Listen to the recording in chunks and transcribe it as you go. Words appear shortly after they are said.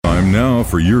Time now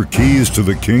for your keys to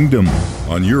the kingdom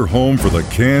on your home for the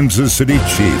Kansas City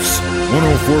Chiefs.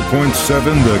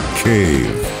 104.7 The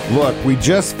Cave. Look, we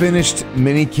just finished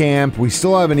mini camp. We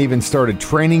still haven't even started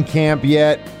training camp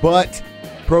yet, but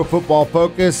Pro Football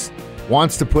Focus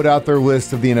wants to put out their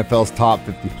list of the NFL's top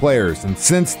 50 players. And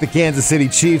since the Kansas City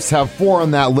Chiefs have 4 on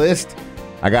that list,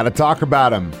 I got to talk about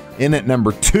them. In at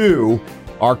number 2,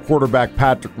 our quarterback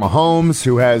Patrick Mahomes,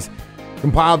 who has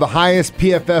compiled the highest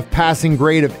PFF passing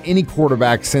grade of any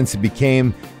quarterback since he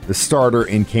became the starter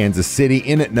in Kansas City.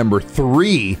 In at number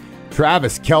 3,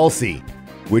 Travis Kelce,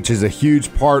 which is a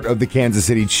huge part of the Kansas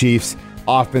City Chiefs'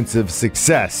 offensive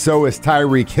success. So is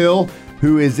Tyreek Hill,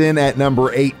 who is in at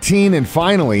number 18. And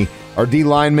finally, our D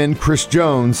lineman Chris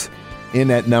Jones in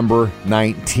at number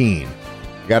 19.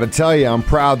 Got to tell you, I'm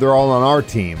proud they're all on our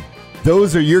team.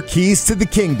 Those are your keys to the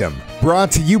kingdom.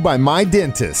 Brought to you by My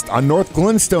Dentist on North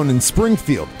Glenstone in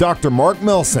Springfield. Dr. Mark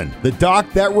Melson, the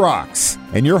doc that rocks.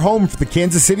 And your home for the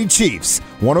Kansas City Chiefs,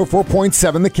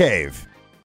 104.7 The Cave.